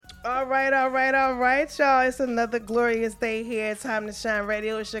All right, y'all. It's another glorious day here. Time to Shine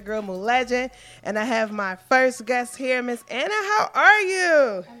Radio. It's your girl, Moo Legend. And I have my first guest here, Miss Anna. How are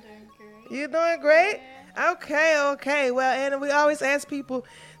you? I'm doing great. You doing great? Yeah. Okay. Well, Anna, we always ask people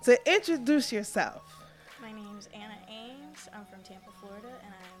to introduce yourself. My name's AnnaAmes. I'm from Tampa, Florida,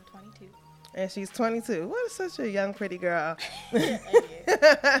 and I am 22. And she's 22. What is such a young, pretty girl? Thank you.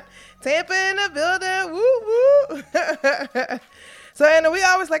 Tampa in the building. Woo, woo. So, Anna, we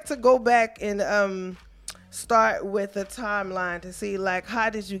always like to go back and start with the timeline to see, like, how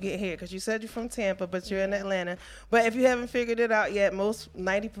did you get here? Because you said you're from Tampa, but you're in Atlanta. But if you haven't figured it out yet, most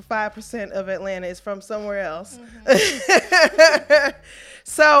 95% of Atlanta is from somewhere else. Mm-hmm.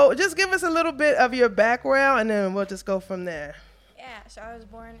 So just give us a little bit of your background, and then we'll just go from there. Yeah, so I was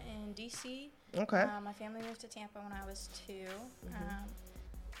born in D.C. Okay. My family moved to Tampa when I was 2. Mm-hmm.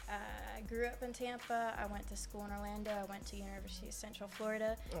 I grew up in Tampa. I went to school in Orlando. I went to University of Central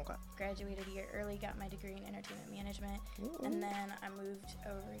Florida. Okay. Graduated a year early, got my degree in entertainment management. Ooh. And then I moved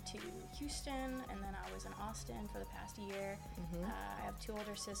over to Houston, and then I was in Austin for the past year. Mm-hmm. I have 2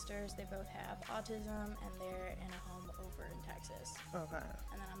 older sisters. They both have autism, and they're in a home over in Texas. Okay.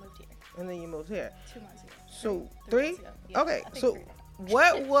 And then I moved here. And then you moved here. 2 months ago. So 3? Yeah, okay. So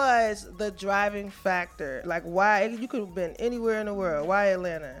what was the driving factor? Like, why? You could have been anywhere in the world. Why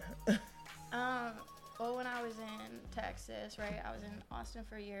Atlanta? Well, when I was in Texas, right, I was in Austin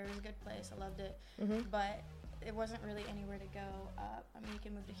for a year. It was a good place. I loved it. Mm-hmm. But it wasn't really anywhere to go up. I mean, you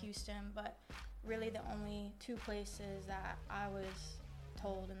can move to Houston, but really the only 2 places that I was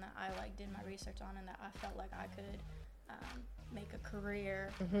told and that I, like, did my research on and that I felt like I could make a career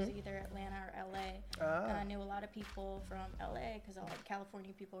was either Atlanta or LA. And I knew a lot of people from LA because all the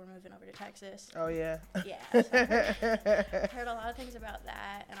California people were moving over to Texas. Oh, yeah. Yeah. So I heard a lot of things about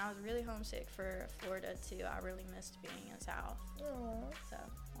that, and I was really homesick for Florida, too. I really missed being in the South. Aww. So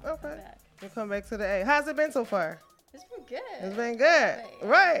I'll come back. You come back to the A. How's it been so far? It's been good. It's been good.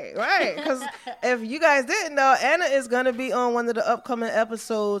 Right. Because if you guys didn't know, Anna is going to be on one of the upcoming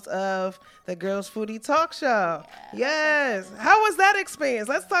episodes of the Girls Foodie Talk Show. Yeah, yes. How was that experience?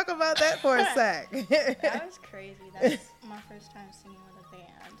 Let's talk about that for a sec. That was crazy. That's my first time singing with a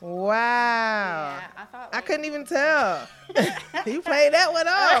band. Wow. Yeah, I thought. I couldn't even tell. You played that one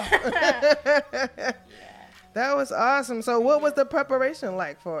off. Yeah. That was awesome. So what was the preparation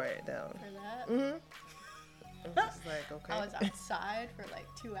like for it, though? For that? Mm-hmm. Like, okay. I was outside for like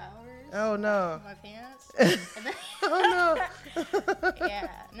 2 hours. Oh no. My pants. And then, oh no. Yeah.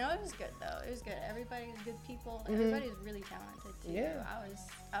 No, it was good though. It was good. Everybody's good people. Mm-hmm. Everybody's really talented too. Yeah.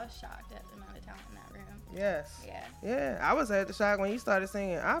 I was shocked at the amount of talent in that room. Yes. Yeah. Yeah. I was at the shock when you started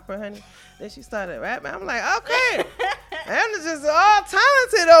singing opera, honey. Then she started rapping. I'm like, okay. I'm just all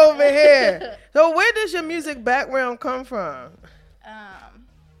talented over here. So where does your music background come from?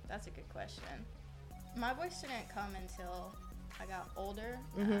 That's a good question. My voice didn't come until I got older.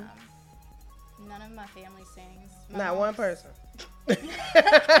 Mm-hmm. None of my family sings. Not one person. No.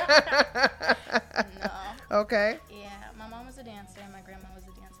 Okay. Yeah, my mom was a dancer. My grandma was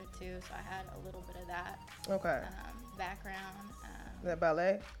a dancer too, so I had a little bit of that. Okay. Background. That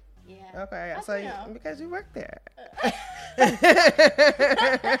ballet. Yeah. Okay. So you because you worked there.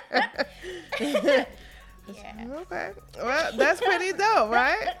 Yeah. Okay. Well, that's pretty dope,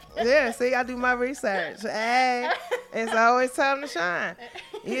 right? Yeah. See, I do my research. Hey, it's always time to shine.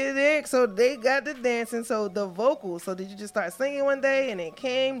 You dig? So they got the dancing. So the vocals. So did you just start singing one day and it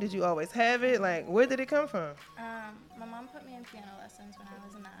came? Did you always have it? Like, where did it come from? My mom put me in piano lessons when I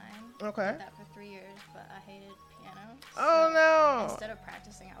was 9. Okay. I did that for 3 years, but I hated piano. Oh no! Instead of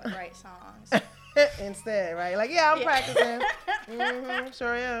practicing, I would write songs. Instead, right? Like, yeah, I'm practicing. Mm-hmm,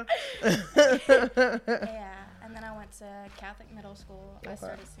 sure am. Yeah, and then I went to Catholic middle school. Okay. I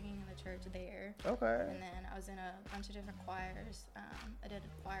started singing in the church there. Okay. And then I was in a bunch of different choirs. I did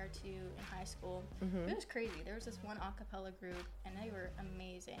a choir too in high school. Mm-hmm. It was crazy. There was this one a cappella group, and they were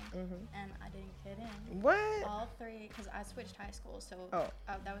amazing. Mm-hmm. And I didn't get in. What? All 3, because I switched high school, so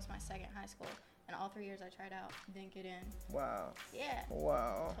that was my second high school. And all 3 years I tried out, didn't get in. Wow. Yeah.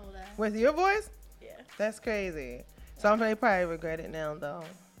 Wow. With your voice? Yeah. That's crazy. So they probably regret it now, though.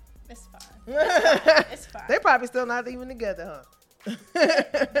 It's fine. It's fine. They probably still not even together, huh?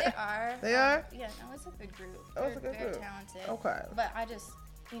 They are. They are? Yeah, no, it's a good group. It's a good They're group. talented. Okay. But I just,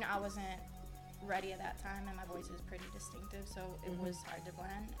 I wasn't ready at that time, and my voice is pretty distinctive, so it was hard to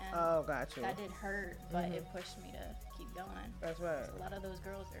blend. And got you. that did hurt, but it pushed me to keep going. That's right. A lot of those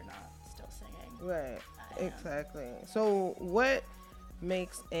girls are not still singing. Right. Exactly. So what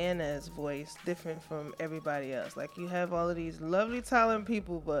makes Anna's voice different from everybody else? Like, you have all of these lovely talented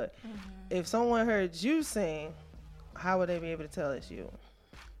people, but if someone heard you sing, how would they be able to tell it's you?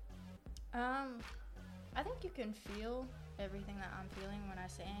 I think you can feel everything that I'm feeling when I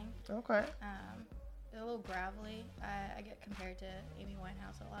sing. Okay. A little gravelly. I get compared to Amy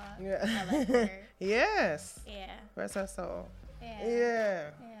Winehouse a lot. Yeah. I like her. Yes. Yeah. Rest her soul. Yeah. Yeah.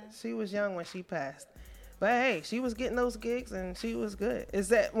 She was young when she passed. But hey, she was getting those gigs and she was good. Is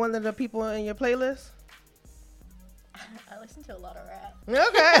that one of the people in your playlist? I listen to a lot of rap.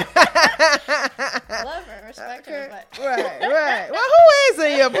 Okay. I love her, respect her, but right. Well, who is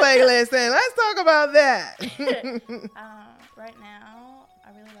in your playlist then? Let's talk about that. Right now, I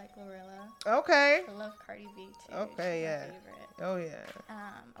really like Glorilla. Okay. I love Cardi B too. Okay, She's yeah. my favorite. Oh yeah.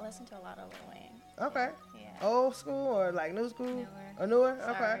 I listen to a lot of Lil Wayne. Okay. Yeah. Old school or like new school? Newer. Or newer?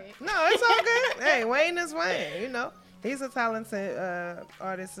 Sorry. Okay. No, it's all good. Hey, Wayne is Wayne, you know. He's a talented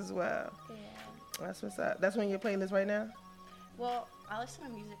artist as well. Yeah. That's what's up. That's on your playlist right now? Well, I listen to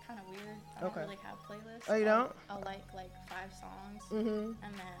music kind of weird. I don't really have playlists. Oh, you don't? I'll like 5 songs, Mm-hmm.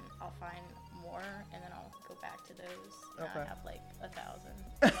 and then I'll find more, and then I'll go back to those. And I have like 1,000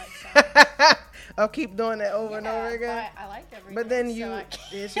 like songs. I'll keep doing that over and over again. I like everything. But then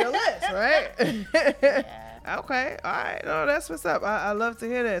it's your list, right? Yeah. Okay. All right. No, that's what's up. I love to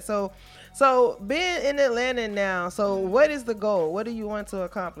hear that. So being in Atlanta now, so what is the goal? What do you want to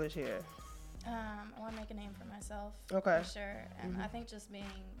accomplish here? I want to make a name for myself. Okay. For sure. And I think just being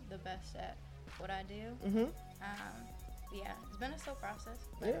the best at what I do. Mm-hmm. Yeah, it's been a slow process.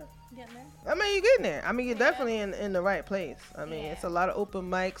 But getting there. I mean, you're getting there. I mean, you're definitely in the right place. I mean, it's a lot of open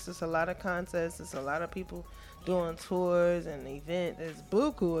mics. It's a lot of contests. It's a lot of people doing tours and events. There's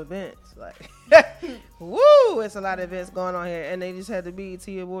buku events. Like, woo! It's a lot of events going on here. And they just had the BET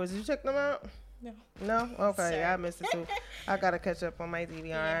Awards. Did you check them out? No. No? Okay. Sorry. I missed it too. I got to catch up on my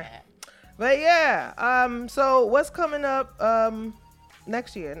DVR. Yeah. But yeah, so what's coming up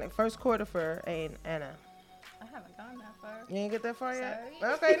next year, in the first quarter for Anna? I haven't gone that far. You ain't get that far yet?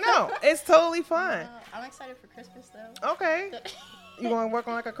 Sorry. Okay, no, it's totally fine. No, I'm excited for Christmas though. Okay. You want to work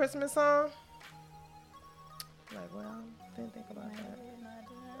on like a Christmas song? Like, well, didn't think about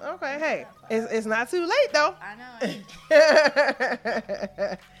that. Okay, hey, it's not too late though. I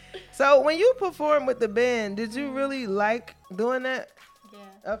know. So when you perform with the band, did you really like doing that?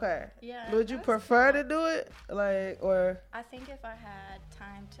 Yeah. Okay. Yeah. Would you prefer to do it, like, or? I think if I had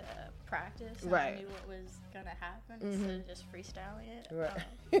time to practice and Right. I knew what was gonna happen instead of just freestyling it.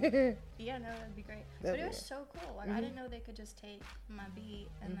 Right. Yeah, no, that'd be great. That'd But it be was so cool. Like I didn't know they could just take my beat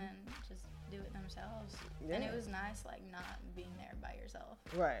and then just do it themselves. Yeah. And it was nice, like not being there by yourself.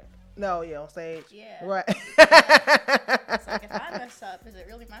 Right. No, yeah, on stage. Yeah. Right. It's like if I mess up, is it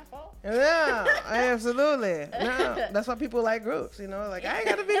really my fault? No, absolutely. No, that's why people like groups, you know. Like, I ain't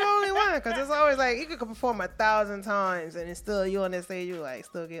got to be the only one, because it's always like, you could perform 1,000 times, and it's still you on that stage, you like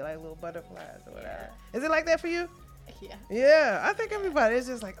still get like little butterflies or whatever. Yeah. Is it like that for you? Yeah. Yeah, I think everybody is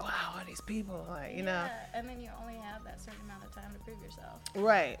just like, wow, all these people, like, you know. And then you only have that certain amount of time to prove yourself.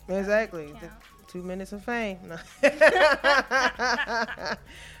 Right, exactly. Count. 2 minutes of fame. No.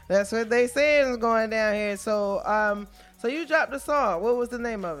 That's what they saying is going down here. So, so you dropped a song. What was the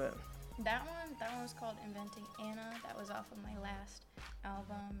name of it? That one was called Inventing Anna. That was off of my last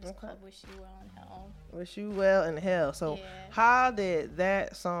album. It's called Wish You Well in Hell. Wish You Well in Hell. So, how did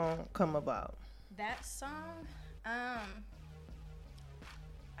that song come about? That song, I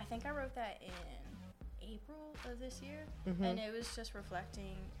think I wrote that in April of this year, and it was just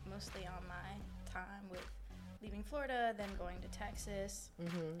reflecting mostly on my time with leaving Florida, then going to Texas,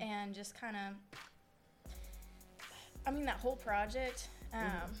 and just kind of, I mean, that whole project.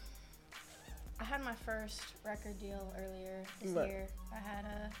 I had my first record deal earlier this year. I had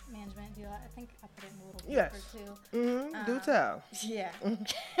a management deal. I think I put in a little paper too. Do tell. Yeah.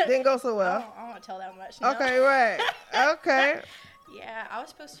 Didn't go so well. I don't want to tell that much. No. Okay, right. Okay. Yeah, I was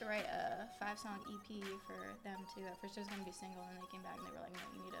supposed to write a 5-song EP for them too. At first it was going to be single, and they came back and they were like, no,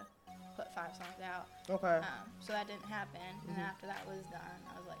 you need to put 5 songs out. Okay. So that didn't happen. And then after that was done,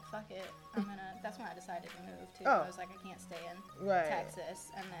 I was like, fuck it. That's when I decided to move too. Oh. I was like, I can't stay in Right.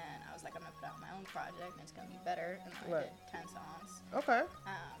 Texas. And then I was like, I'm going to put out my own project and it's going to be better. And then I did 10 songs. Okay.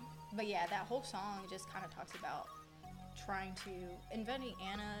 But yeah, that whole song just kind of talks about trying to, Inventing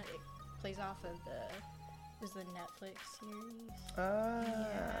Anna, it plays off of the Netflix series.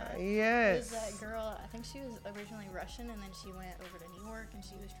 Yes. It was that girl, I think she was originally Russian, and then she went over to New York, and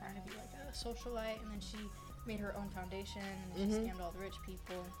she was trying to be like a socialite, and then she made her own foundation, and she scammed all the rich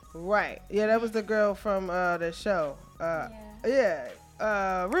people. Right. Yeah, that was the girl from the show.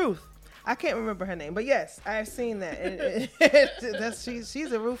 Ruth. I can't remember her name, but yes, I've seen that.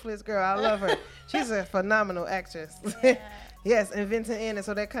 She's a ruthless girl. I love her. She's a phenomenal actress. Yeah. Yes, Inventing Anna.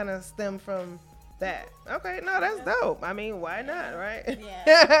 So that kind of stemmed from That. Okay, no, that's dope. I mean, why not, right?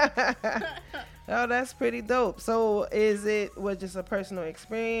 Yeah. Oh, that's pretty dope. So was just a personal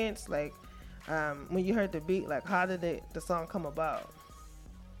experience? Like, when you heard the beat, like, how did the song come about?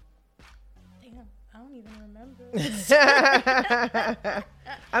 Damn, I don't even remember.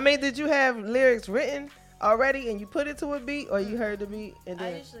 I mean, did you have lyrics written already and you put it to a beat, or you heard the beat and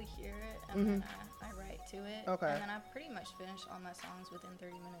then? I usually hear it and then I write to it. Okay. And then I pretty much finish all my songs within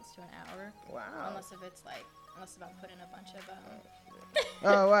 30 minutes to an hour. Wow. Unless if I put in a bunch of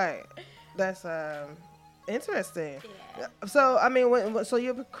Oh, right. That's interesting. Yeah. So I mean, so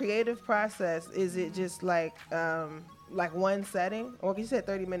your creative process, is it just like one setting, or you said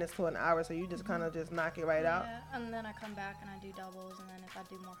 30 minutes to an hour, so you just kind of just knock it right out? Yeah, and then I come back and I do doubles, and then if I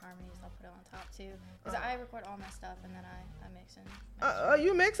do more harmonies, I'll put it on top too. Because I record all my stuff and then I mix and master.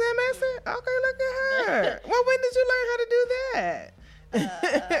 You mix and master? Okay, look at her. Well, when did you learn how to do that?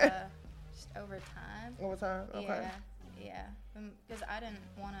 Just over time. Over time, okay. Yeah. Because I didn't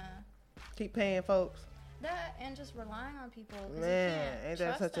want to Keep paying folks. that and just relying on people. 'Cause Man, you can't ain't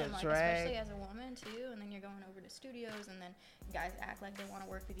that trust such a them, like, drag? especially as a woman too. And then you're going over to studios, and then guys act like they want to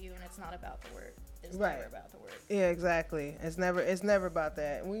work with you, and it's not about the work. It's never about the work. Yeah, exactly. It's never about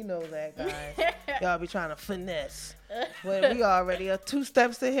that. We know that, guys. Y'all be trying to finesse. But we already are 2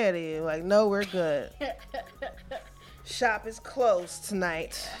 steps ahead of you. Like, no, we're good. Shop is closed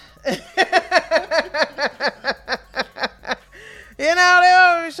tonight. You know, they're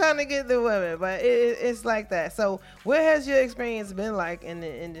always trying to get the women, but it's like that. So what has your experience been like in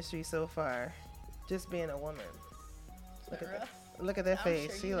the industry so far? Just being a woman. Look at that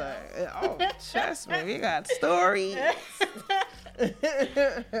face. Sure She you like, oh, trust me, we got stories. Isn't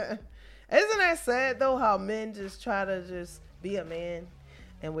that sad though, how men just try to just be a man,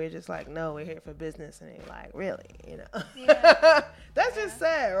 and we're just like, no, we're here for business, and they're like, really, you know? Yeah. That's just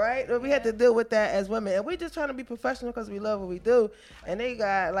sad, right? We had to deal with that as women, and we're just trying to be professional because we love what we do, and they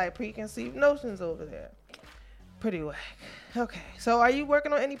got like preconceived notions over there. Pretty whack. Okay, so are you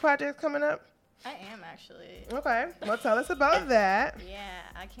working on any projects coming up? I am actually. Okay, well, tell us about that. Yeah,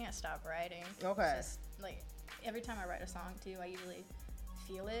 I can't stop writing. Okay. It's just, like, every time I write a song too, I usually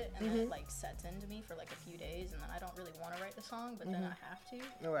feel it, and then it like sets into me for like a few days, and then I don't really want to write the song, but then I have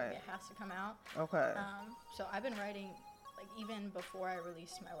to. Right. It has to come out. Okay. So I've been writing like even before I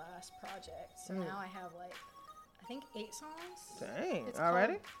released my last project. So now I have like I think 8 songs. Dang, It's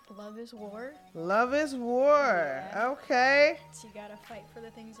already? called Love is War. Love is war. Yeah. Okay. So you gotta fight for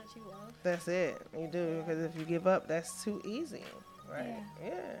the things that you love. That's it. You do, because if you give up, that's too easy. Right?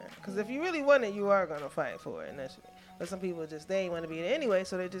 Yeah. Because if you really want it, you are going to fight for it. And but some people just, they ain't want to be there anyway,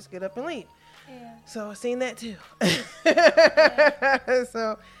 so they just get up and leave. Yeah. So I've seen that too.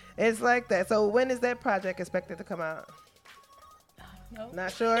 So it's like that. So when is that project expected to come out? Nope.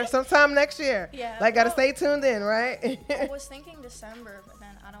 Not sure. Sometime next year. Yeah. Like, got to stay tuned in, right? I was thinking December, but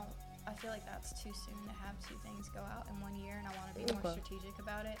then I feel like that's too soon to have 2 things go out in 1 year, and I want to be more strategic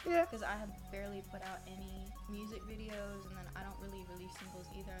about it. Yeah. Because I have barely put out any music videos, and then I don't really release singles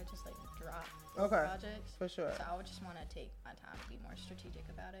either. I just like drop projects. For sure. So I would just want to take my time to be more strategic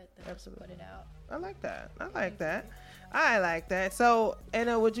about it than just put it out. I like that. I like that. So,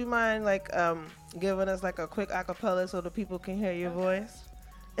 Anna, would you mind like giving us like a quick acapella so the people can hear your voice?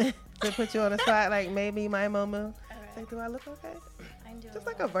 To put you on the spot, like maybe my momo. Like, do I look okay? Just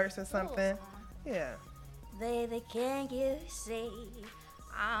like a verse or something. Yeah. Baby, can you see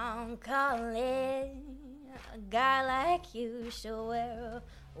I'm calling? A guy like you should wear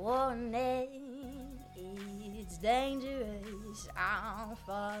a warning. It's dangerous. I'm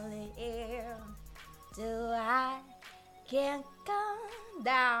falling ill. Till I can't come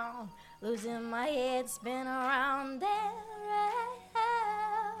down. Losing my head, spin around and round.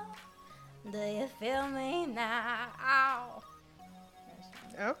 Do you feel me now?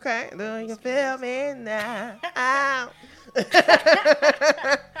 Okay. Do you feel me now?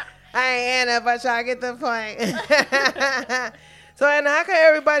 I ain't Anna, but y'all get the point. So, Anna, how can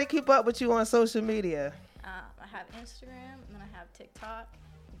everybody keep up with you on social media? I have Instagram, and then I have TikTok.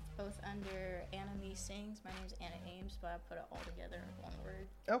 It's both under AnnaAmes Sings. My name's AnnaAmes, but I put it all together in one word.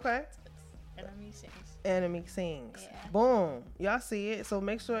 Okay. It's AnnaAmes Sings. AnnaAmes Sings. Yeah. Boom. Y'all see it. So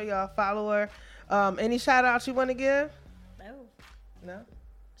make sure y'all follow her. Any shout outs you want to give? No?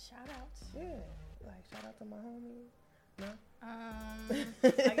 Shout outs? Yeah. Like shout out to my homie. No?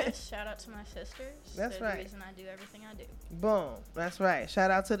 I guess shout out to my sisters. That's They're right. the reason I do everything I do. Boom. That's right. Shout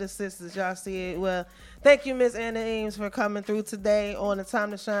out to the sisters. Y'all see it. Well, thank you, Miss AnnaAmes, for coming through today on the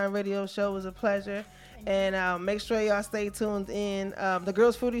Time to Shine radio show. It was a pleasure. And make sure y'all stay tuned in. The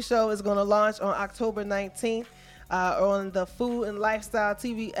Girls Fruity Show is going to launch on October 19th. on the Food and Lifestyle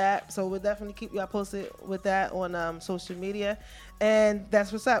TV app. So we'll definitely keep y'all posted with that on social media. And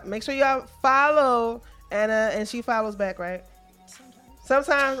that's what's up. Make sure y'all follow Anna, and she follows back, right?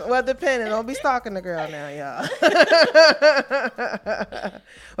 Sometimes, well, depending. Don't be stalking the girl now, y'all.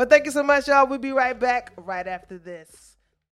 Well, thank you so much, y'all. We'll be right back right after this.